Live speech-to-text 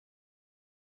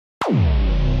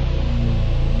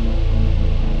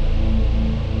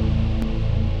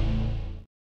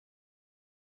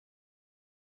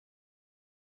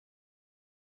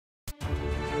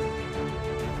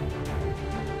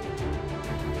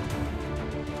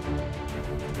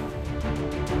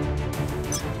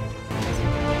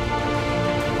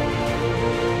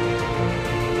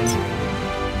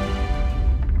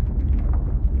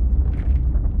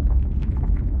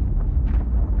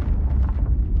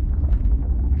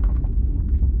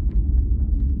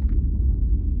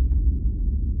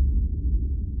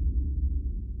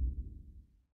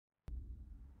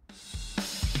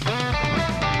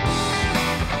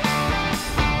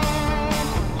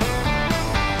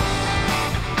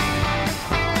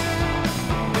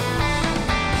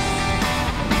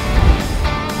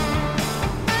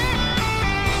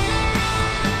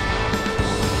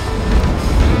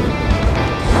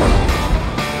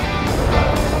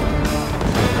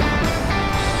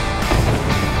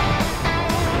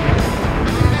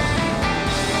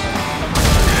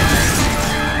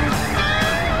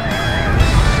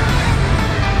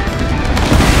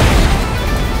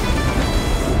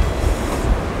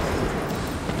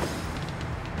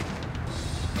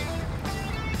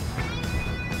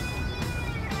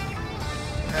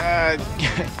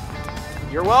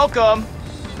You're welcome.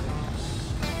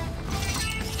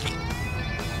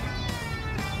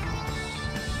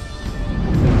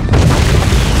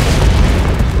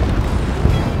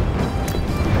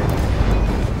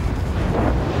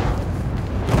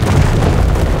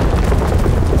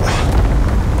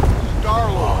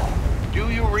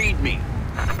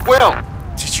 Well,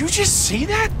 did you just see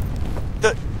that?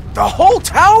 The whole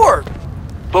tower!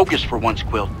 Focus for once,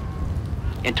 Quill.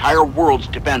 Entire worlds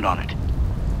depend on it.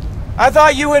 I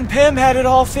thought you and Pim had it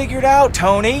all figured out,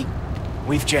 Tony.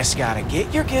 We've just gotta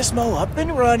get your gizmo up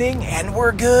and running, and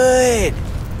we're good.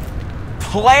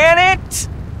 Planet?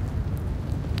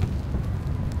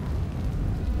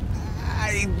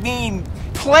 I mean,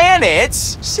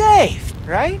 planet's safe,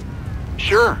 right?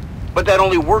 Sure. But that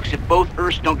only works if both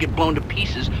Earths don't get blown to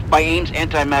pieces by AIM's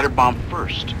antimatter bomb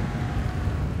first.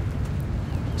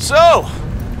 So,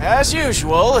 as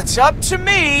usual, it's up to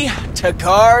me to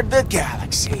guard the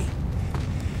galaxy.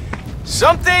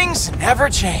 Some things never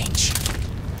change.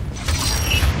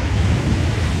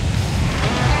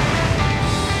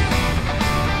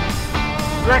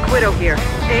 Black Widow here.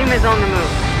 AIM is on the move.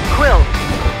 Quill,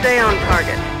 stay on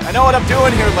target. I know what I'm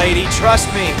doing here, lady. Trust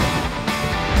me.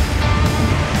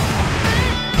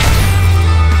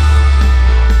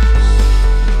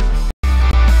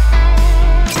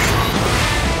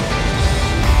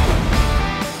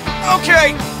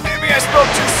 Okay, maybe I spoke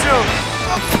too soon.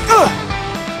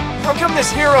 How come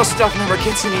this hero stuff never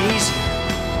gets any easier?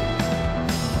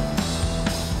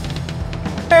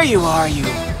 There you are, you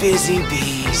busy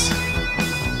bees.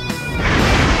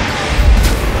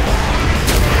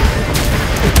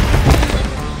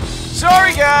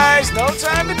 Sorry guys, no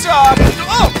time to talk.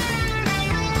 Oh!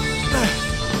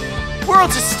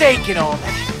 World's at stake and all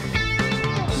that.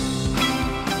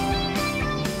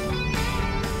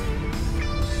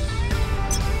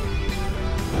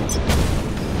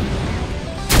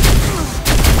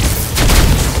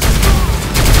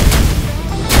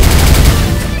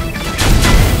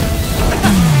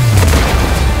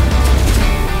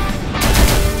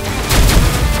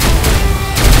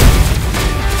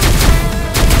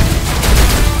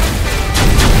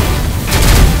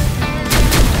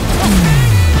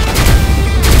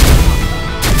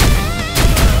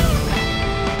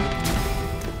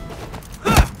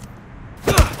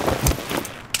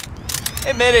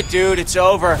 Admit it, dude, it's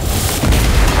over.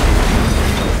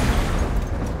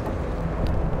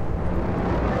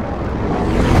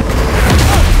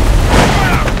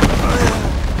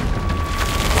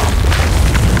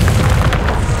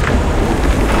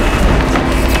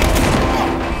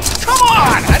 Come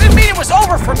on! I didn't mean it was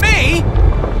over for me!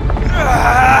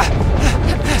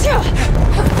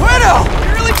 Widow!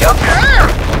 You really took her!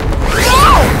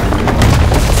 No!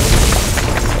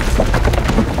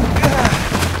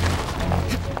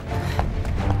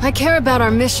 I care about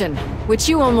our mission, which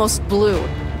you almost blew.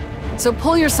 So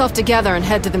pull yourself together and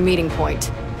head to the meeting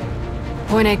point.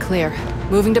 Point A clear.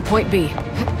 Moving to point B.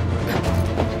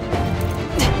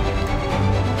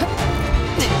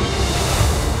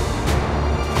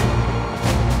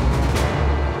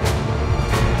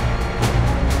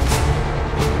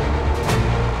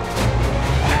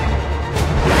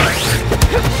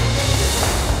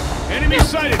 Enemy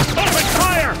sighted! Open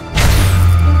fire!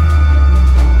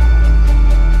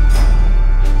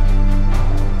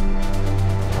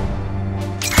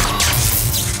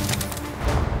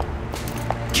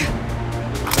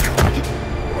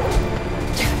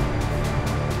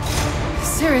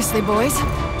 Seriously, boys?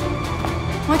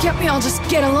 Why can't we all just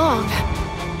get along?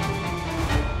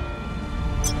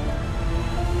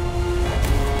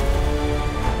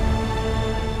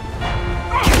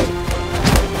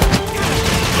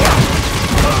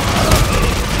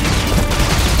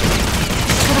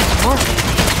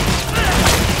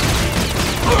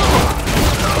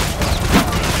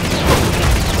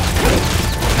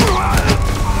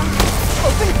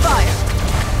 Open fire!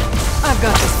 I've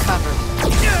got this covered.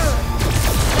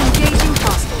 Engaging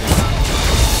hostiles.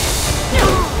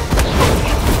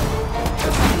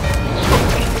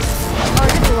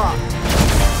 Target locked.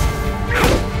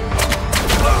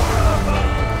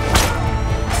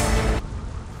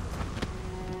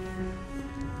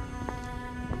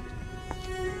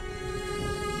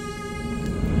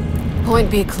 Point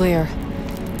B clear.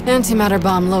 Antimatter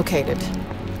bomb located.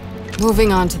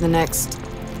 Moving on to the next.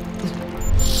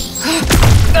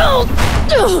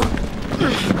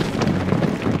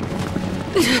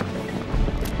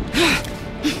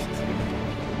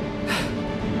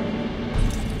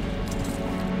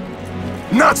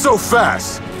 Not so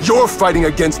fast! You're fighting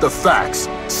against the facts.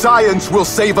 Science will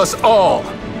save us all!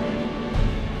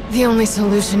 The only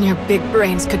solution your big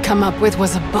brains could come up with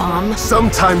was a bomb?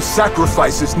 Sometimes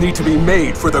sacrifices need to be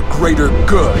made for the greater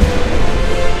good.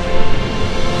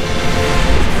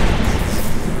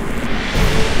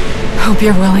 Hope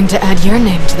you're willing to add your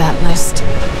name to that list.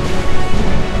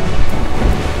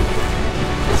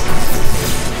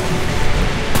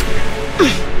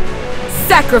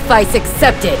 Sacrifice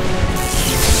accepted!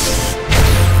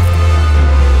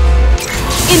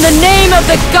 In the name of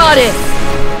the goddess!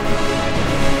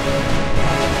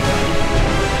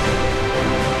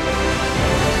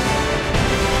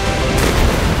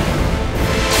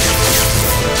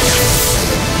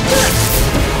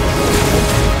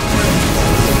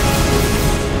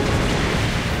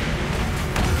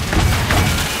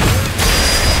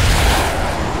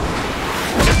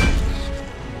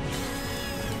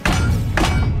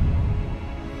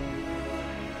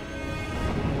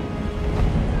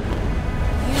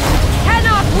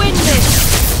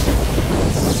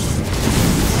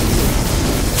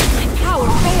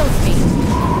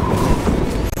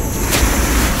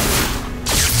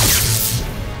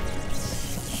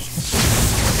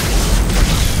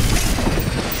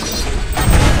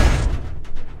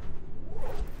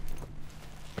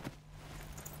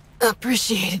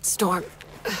 Appreciated, Storm.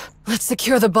 Let's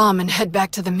secure the bomb and head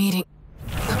back to the meeting.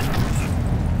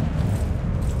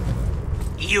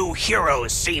 You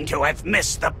heroes seem to have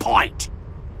missed the point.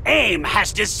 AIM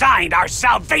has designed our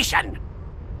salvation.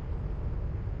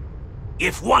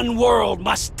 If one world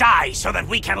must die so that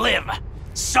we can live,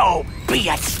 so be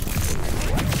it.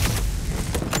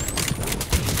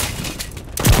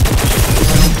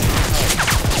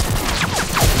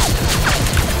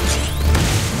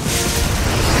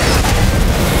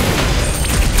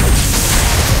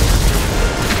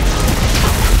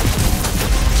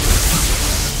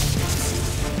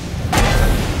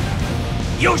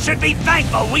 You should be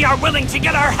thankful we are willing to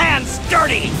get our hands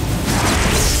dirty!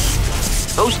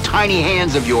 Those tiny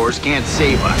hands of yours can't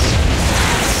save us.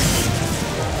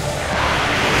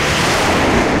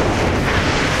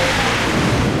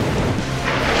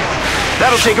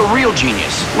 That'll take a real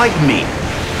genius, like me.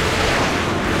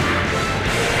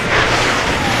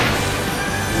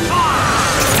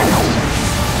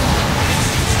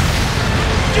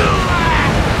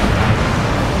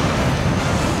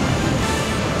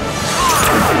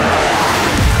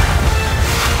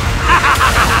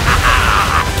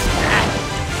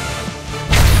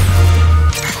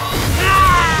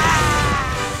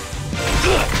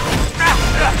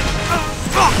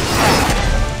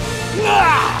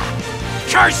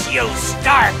 Curse you,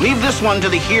 Stark! Leave this one to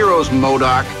the heroes,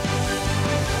 MODOK.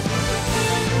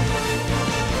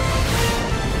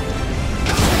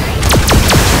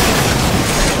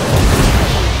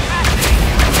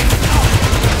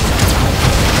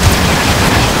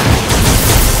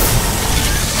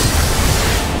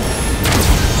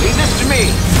 Leave this to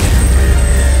me.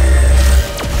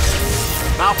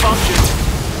 Malfunction.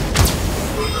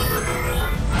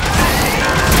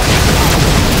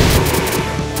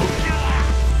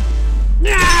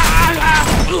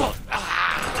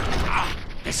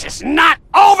 This is not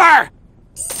over!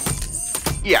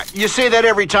 Yeah, you say that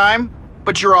every time,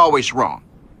 but you're always wrong.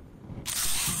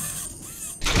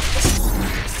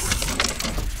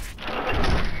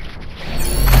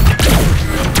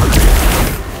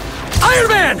 Iron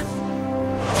Man!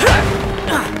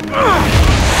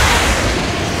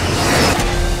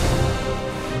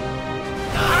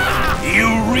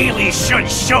 You really should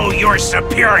show your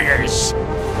superiors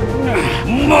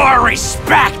more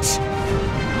respect!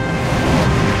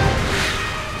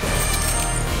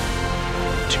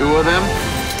 Two of them?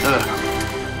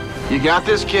 Ugh. You got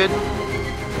this, kid?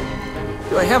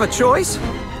 Do I have a choice?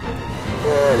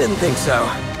 I didn't think so.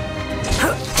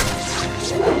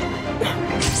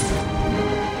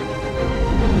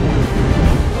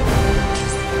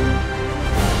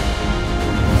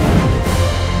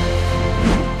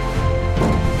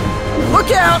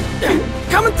 Look out!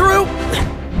 Coming through!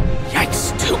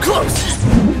 Yikes, too close!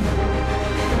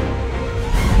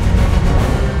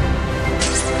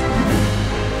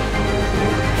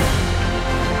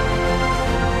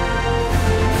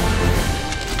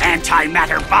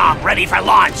 Antimatter bomb ready for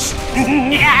launch!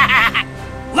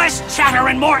 Less chatter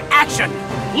and more action!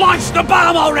 Launch the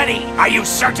bomb already! Are you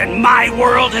certain my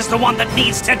world is the one that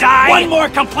needs to die? One more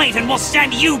complaint and we'll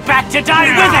send you back to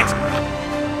die with it!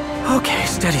 Okay,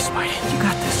 steady, Spidey. You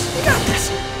got this. You got this.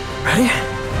 Ready?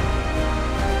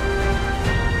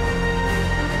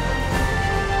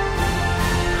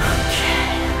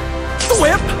 Okay. The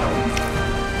whip!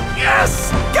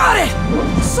 Yes! Got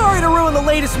it! Sorry to ruin the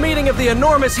latest meeting of the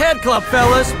Enormous Head Club,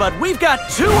 fellas, but we've got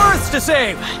 2 Earths to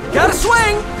save. Gotta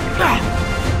swing!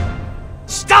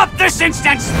 Stop this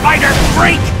instant, spider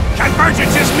freak!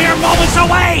 Convergence is mere moments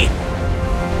away!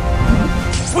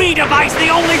 We devised the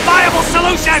only viable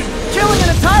solution! Killing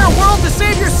an entire world to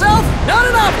save yourself? Not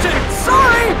an option!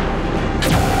 Sorry!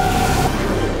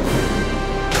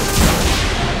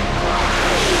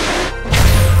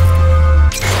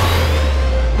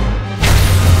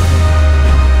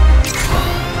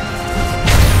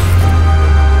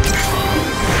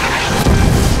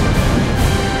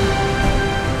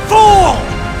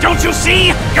 Don't you see?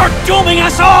 You're dooming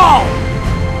us all!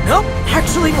 Nope,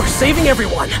 actually, we're saving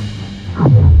everyone.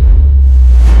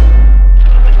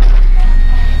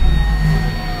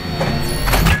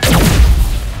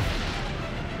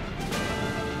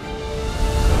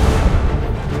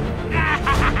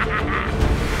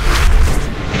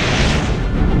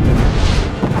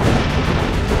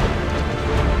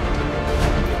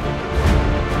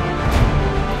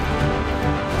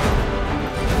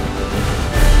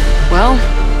 Well,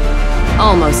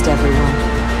 almost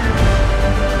everyone.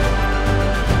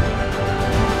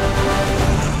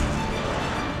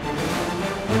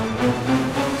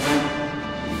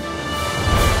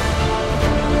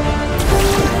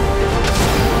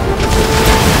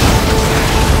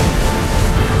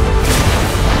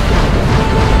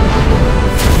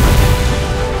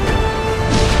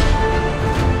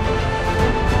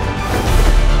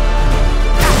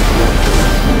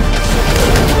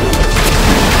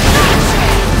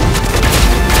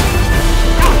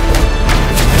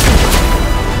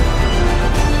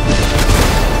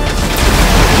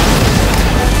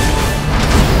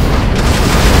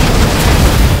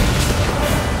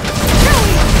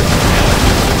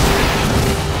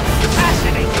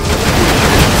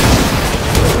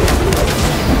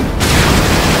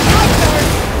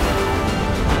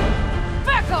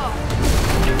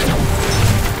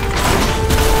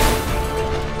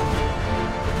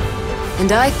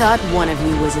 And I thought one of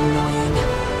you was annoying.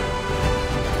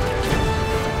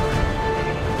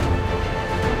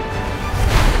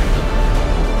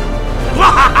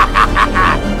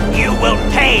 You will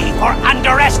pay for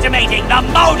underestimating the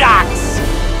Modocs!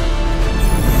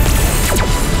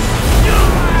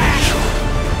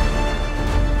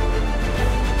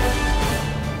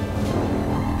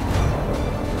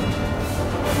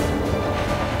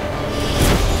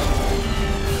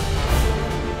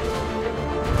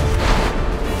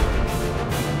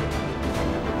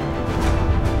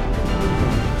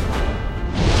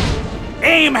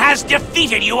 AIM has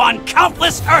defeated you on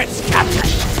countless Earths, Captain!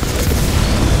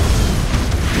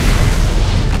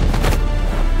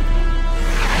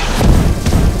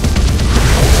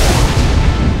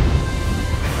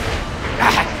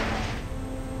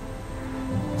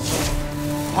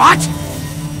 What?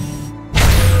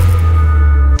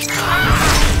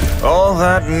 All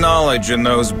that knowledge in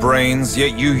those brains,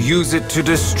 yet you use it to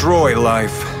destroy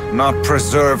life, not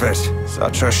preserve it.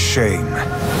 Such a shame.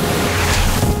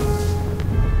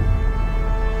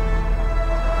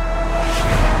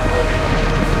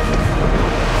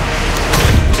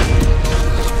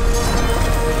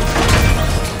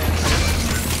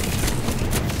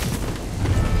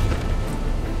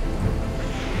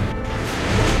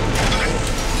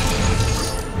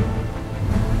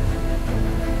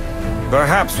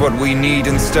 Perhaps what we need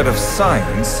instead of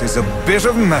science is a bit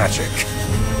of magic.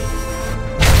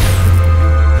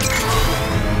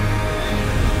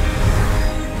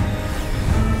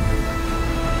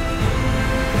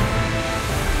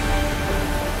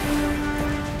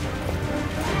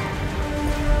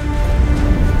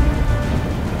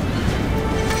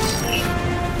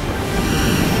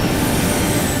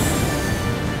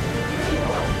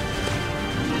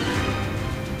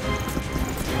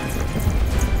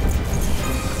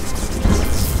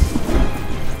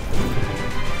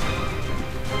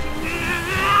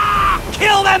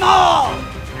 Kill them all!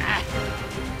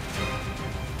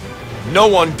 No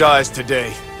one dies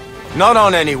today. Not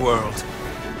on any world.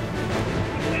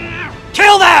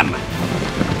 Kill them!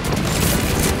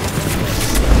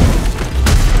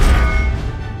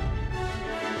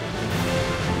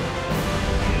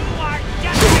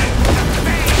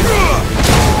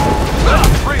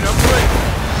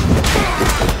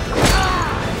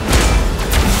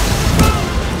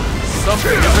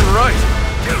 Something isn't right.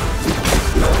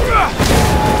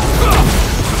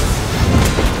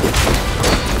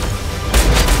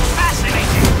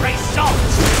 Fascinating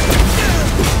results!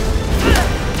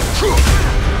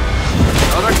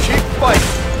 Another cheap fight.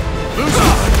 Losing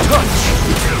my touch.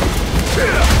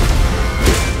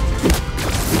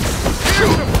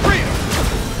 Shoot him, freedom!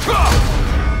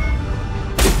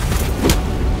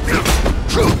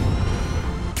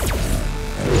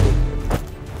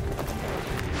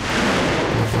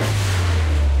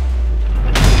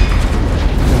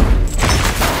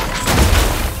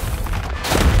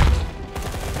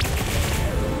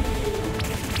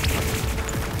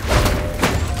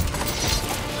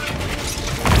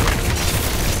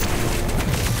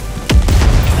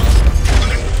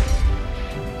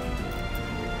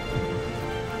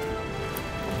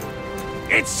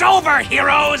 It's over,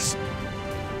 heroes!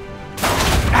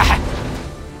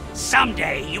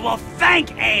 Someday you will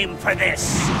thank AIM for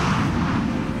this!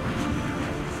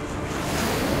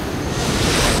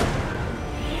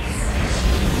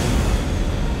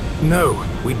 No,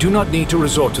 we do not need to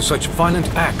resort to such violent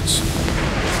acts.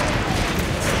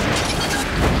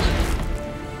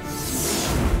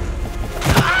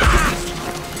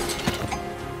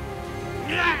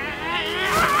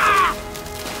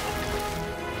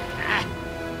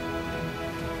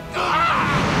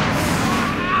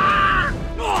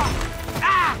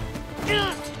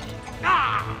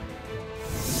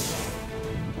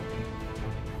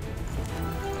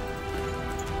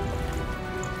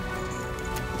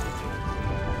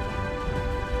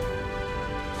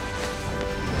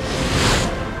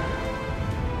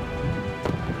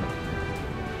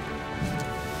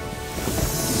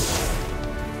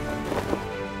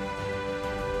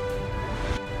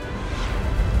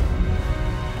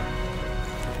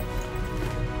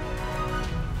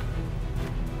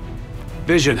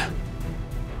 Vision.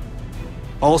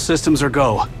 All systems are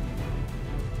go.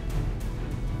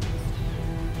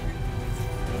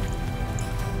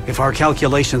 If our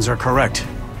calculations are correct,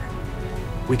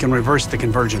 we can reverse the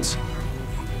convergence.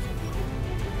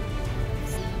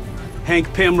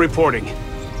 Hank Pym reporting.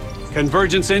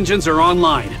 Convergence engines are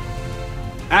online.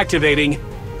 Activating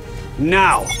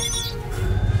now.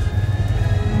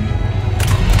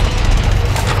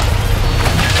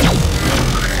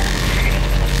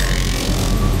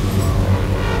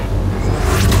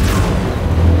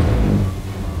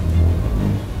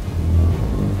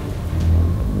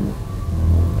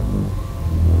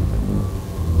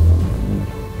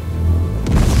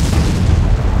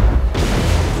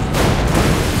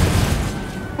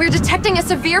 We're detecting a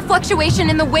severe fluctuation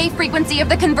in the wave frequency of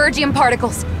the convergium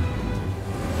particles.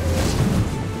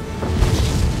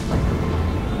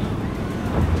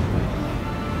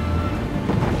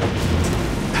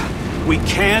 We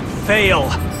can't fail.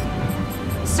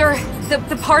 Sir,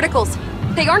 the particles,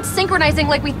 they aren't synchronizing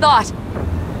like we thought.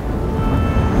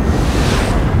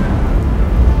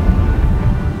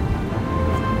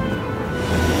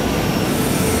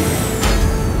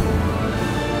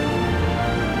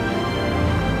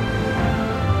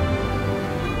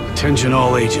 Attention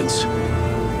all agents.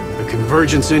 The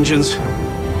convergence engines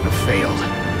have failed.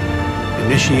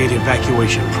 Initiate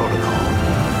evacuation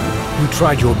protocol. You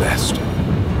tried your best.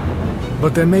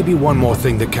 But there may be one more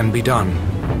thing that can be done.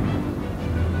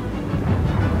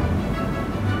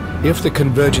 If the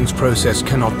convergence process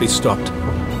cannot be stopped,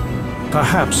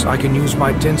 perhaps I can use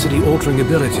my density-altering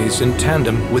abilities in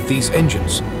tandem with these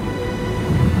engines.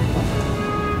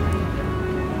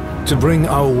 To bring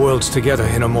our worlds together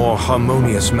in a more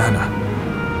harmonious manner.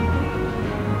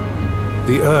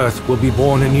 The Earth will be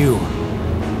born anew.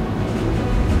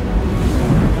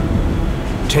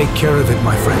 Take care of it,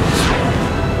 my friends.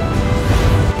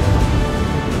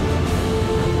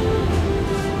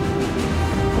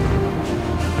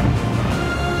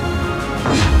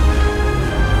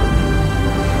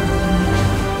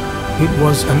 It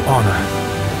was an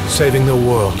honor, saving the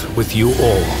world with you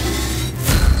all.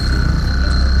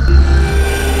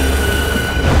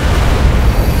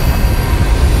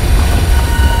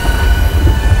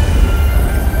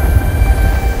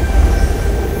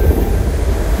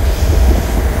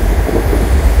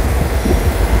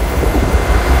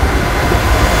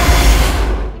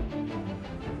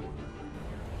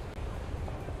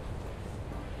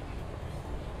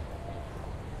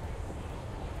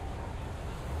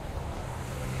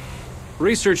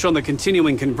 Research on the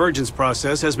continuing convergence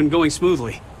process has been going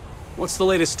smoothly. What's the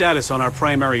latest status on our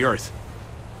primary Earth?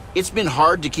 It's been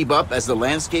hard to keep up as the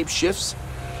landscape shifts,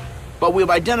 but we've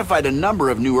identified a number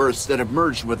of new Earths that have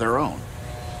merged with our own.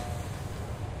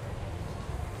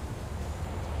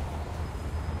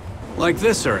 Like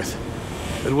this Earth,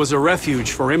 that was a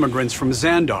refuge for immigrants from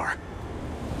Xandar.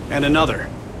 And another,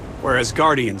 where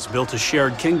Asgardians built a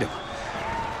shared kingdom.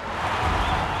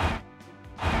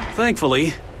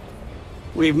 Thankfully,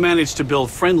 we've managed to build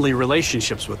friendly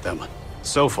relationships with them,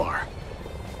 so far.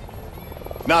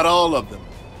 Not all of them.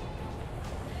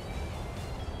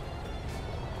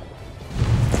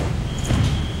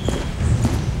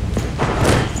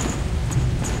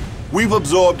 We've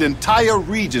absorbed entire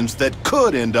regions that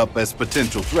could end up as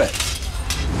potential threats.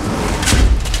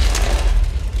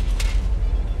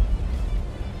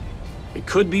 It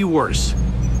could be worse.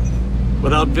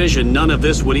 Without vision, none of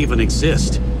this would even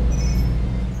exist.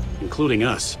 Including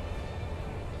us.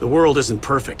 The world isn't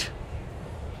perfect.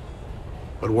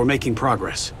 But we're making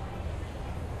progress.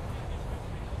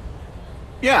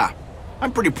 Yeah,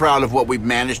 I'm pretty proud of what we've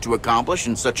managed to accomplish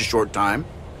in such a short time.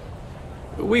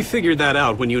 We figured that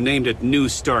out when you named it New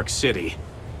Stark City.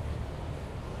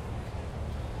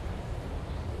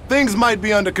 Things might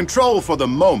be under control for the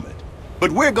moment, but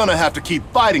we're gonna have to keep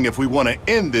fighting if we want to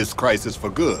end this crisis for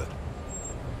good.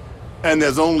 And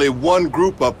there's only one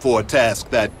group up for a task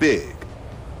that big.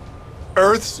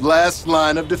 Earth's last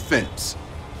line of defense.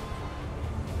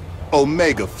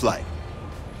 Omega Flight.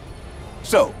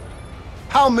 So,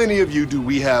 how many of you do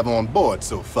we have on board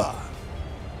so far?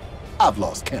 I've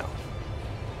lost count.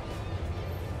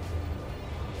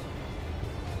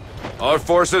 Our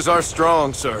forces are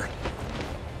strong, sir.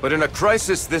 But in a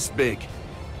crisis this big,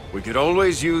 we could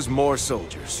always use more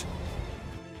soldiers.